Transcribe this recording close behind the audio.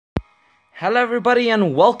Hello everybody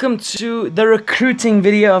and welcome to the recruiting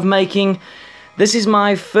video of making. This is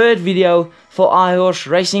my third video for iHorse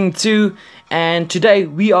Racing 2 and today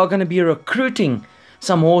we are going to be recruiting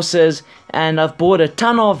some horses and I've bought a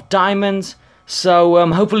ton of diamonds,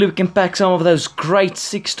 so hopefully we can pack some of those great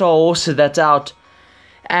 6-star horses that's out.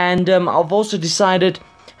 And I've also decided,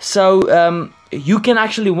 so you can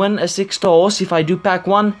actually win a 6-star horse if I do pack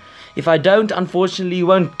one. If I don't, unfortunately you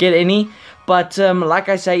won't get any. But like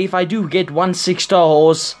I say, if I do get one 6-star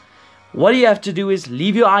horse, what you have to do is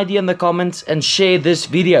leave your ID in the comments and share this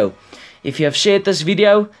video. If you have shared this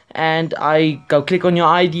video and I go click on your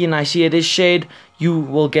ID and I see it is shared, you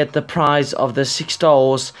will get the prize of the 6-star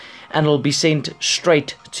horse and it will be sent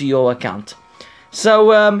straight to your account.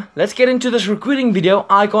 So let's get into this recruiting video.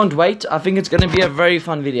 I can't wait. I think it's going to be a very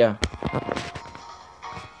fun video.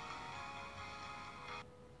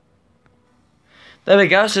 There we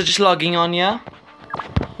go, so just logging on here.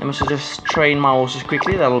 I must just train my horses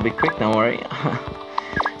quickly, that'll be quick, don't worry.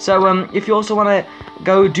 So if you also want to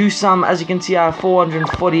go do some, as you can see I have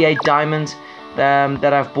 448 diamonds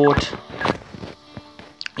that I've bought.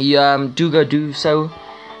 You do go do so.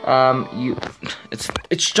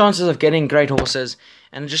 It's chances of getting great horses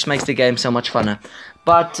and it just makes the game so much funner.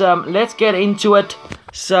 But let's get into it.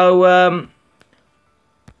 So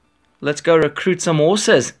let's go recruit some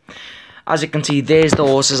horses. As you can see, there's the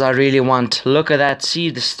horses I really want. Look at that,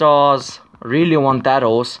 see the stars. I really want that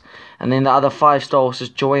horse. And then the other 5-star horses,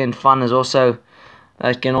 Joy and Fun, is also,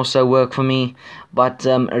 that can also work for me. But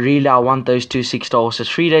really I want those two 6-star horses.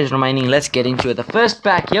 3 days remaining, let's get into it. The first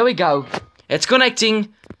pack, here we go. It's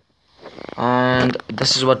connecting. And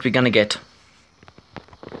this is what we're gonna get.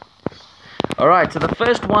 Alright, so the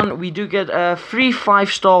first one, we do get 3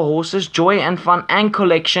 5-star horses, Joy and Fun and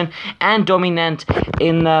Collection and Dominant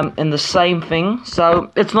in the same thing.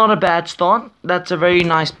 So it's not a bad start. That's a very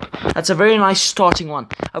nice starting one.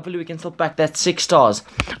 Hopefully we can still back that 6 stars.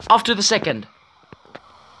 After the second.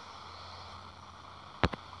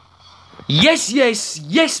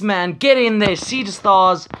 Yes man, get in there. See the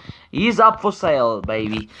stars. He's up for sale,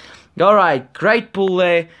 baby. Alright, great pull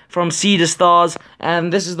there from Cedar Stars,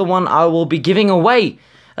 and this is the one I will be giving away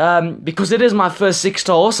because it is my first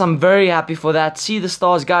 6-star horse. I'm very happy for that. Cedar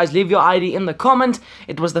Stars, guys, leave your ID in the comment.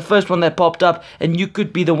 It was the first one that popped up and you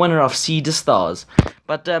could be the winner of Cedar Stars.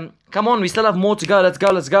 But come on, we still have more to go. Let's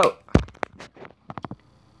go.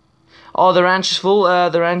 Oh, the ranch is full.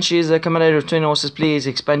 The ranch is accommodated with 20 horses. Please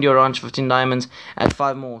expand your ranch 15 diamonds, add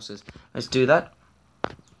 5 more horses. Let's do that.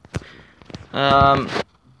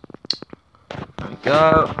 There we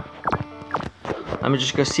go. Let me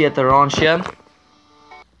just go see at the ranch here.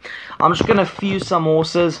 I'm just gonna fuse some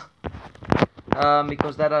horses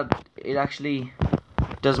because it actually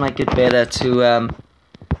does make it better to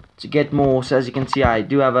get more. So as you can see, I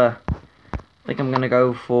do have I think I'm gonna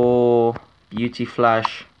go for Beauty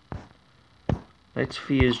Flash. Let's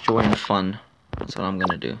fuse Joy and Fun. That's what I'm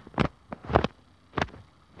gonna do.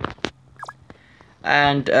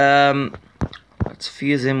 And let's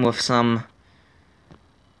fuse him with some.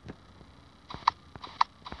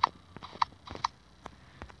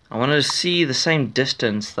 I want to see the same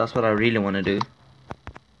distance. That's what I really want to do.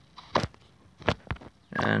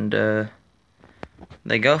 And there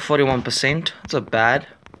you go, 41%. That's not bad.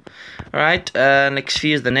 Alright, let's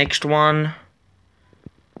fuse the next one.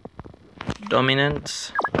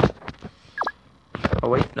 Dominance. Oh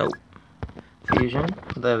wait, no. Fusion.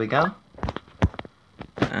 There we go.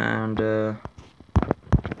 And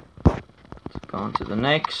let's go on to the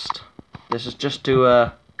next. This is just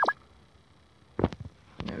to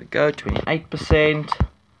there we go, 28%.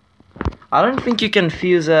 I don't think you can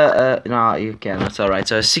fuse no, you can, that's alright.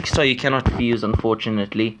 So a 6-star you cannot fuse,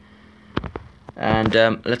 unfortunately. And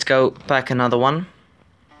let's go pack another one.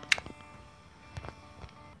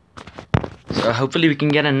 So hopefully we can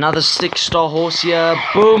get another 6-star horse here.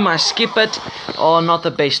 Boom, I skip it. Oh, not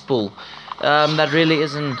the best pull. That really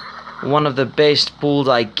isn't one of the best pulls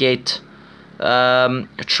I get. A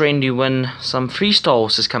trendy win, some 3-star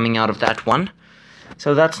horses coming out of that one.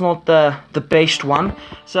 So that's not the best one.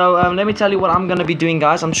 So let me tell you what I'm gonna be doing,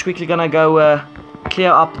 guys. I'm just quickly gonna go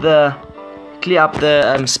clear up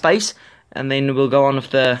the space, and then we'll go on with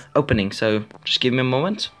the opening. So just give me a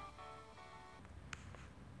moment.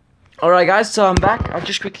 Alright guys, so I'm back. I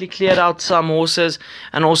just quickly cleared out some horses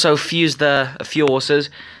and also fused a few horses.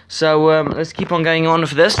 So let's keep on going on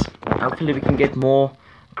with this. Hopefully we can get more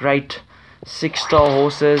great 6-star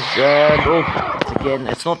horses. Oh, again,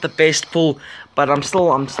 it's not the best pull, but I'm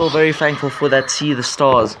still very thankful for that. See the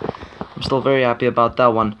stars. I'm still very happy about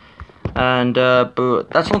that one. And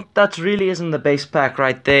that really isn't the base pack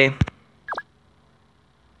right there.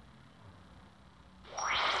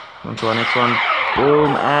 On to our next one.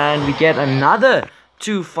 Boom, and we get another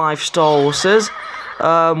 2 5-star horses.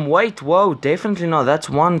 Wait, whoa, definitely not. That's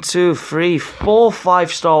 1, 2, 3, 4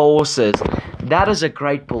 5-star horses. That is a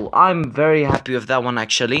great pull. I'm very happy with that one,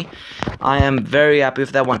 actually. I am very happy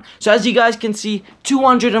with that one. So as you guys can see,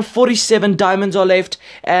 247 diamonds are left.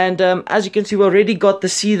 And as you can see, we already got the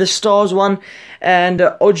See the Stars one and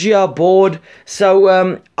OGR board.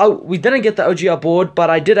 So we didn't get the OGR board,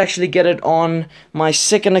 but I did actually get it on my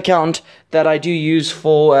second account that I do use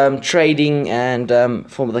for trading and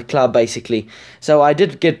for the club, basically. So I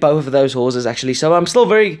did get both of those horses, actually. So I'm still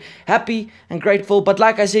very happy and grateful. But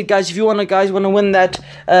like I said, guys, if you want to win that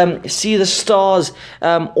See the Stars,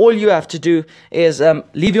 all you have to do is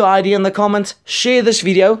leave your ID in the comments, share this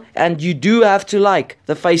video, and you do have to like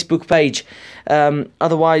the Facebook page.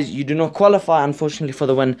 Otherwise, you do not qualify, unfortunately, for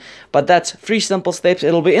the win. But that's 3 simple steps.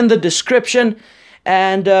 It'll be in the description.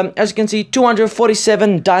 And as you can see,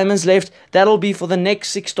 247 diamonds left. That'll be for the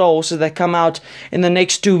next 6-star horses that come out in the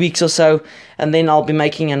next 2 weeks or so. And then I'll be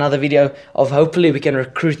making another video of hopefully we can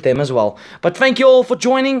recruit them as well. But thank you all for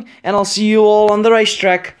joining, and I'll see you all on the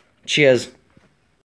racetrack. Cheers.